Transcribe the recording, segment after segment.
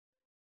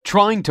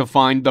Trying to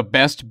find the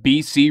best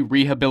BC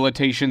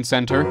Rehabilitation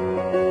Center?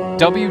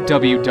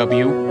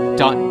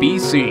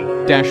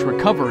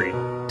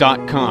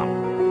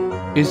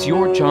 www.bc-recovery.com. Is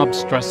your job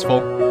stressful?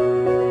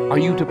 Are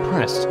you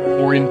depressed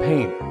or in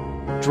pain?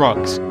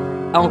 Drugs,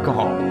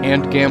 alcohol,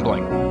 and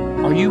gambling.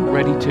 Are you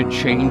ready to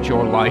change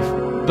your life?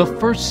 The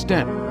first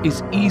step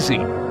is easy.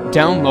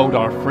 Download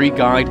our free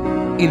guide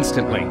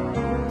instantly.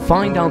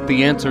 Find out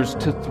the answers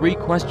to 3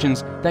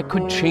 questions that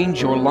could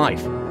change your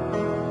life.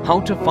 How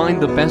to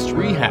find the best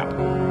rehab?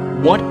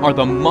 What are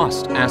the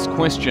must-ask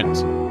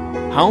questions?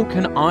 How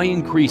can I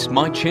increase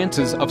my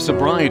chances of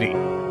sobriety?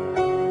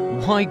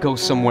 Why go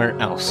somewhere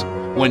else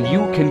when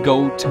you can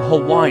go to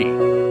Hawaii?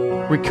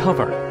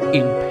 Recover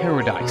in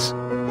paradise.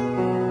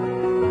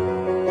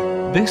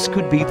 This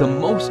could be the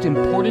most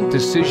important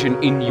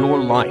decision in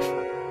your life.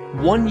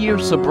 1 year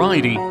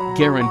sobriety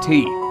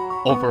guarantee.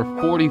 Over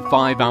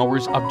 45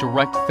 hours of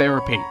direct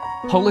therapy,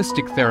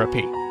 holistic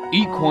therapy,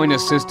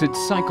 equine-assisted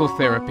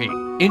psychotherapy.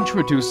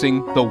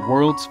 Introducing the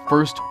world's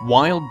first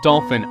wild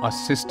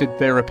dolphin-assisted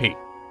therapy.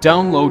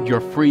 Download your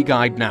free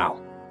guide now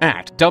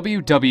at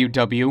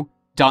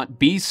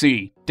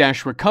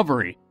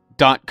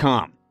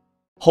www.bc-recovery.com.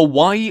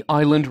 Hawaii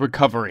Island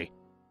Recovery.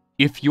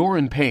 If you're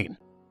in pain,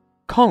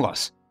 call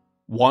us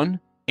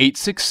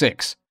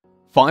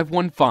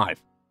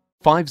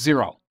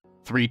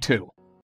 1-866-515-5032.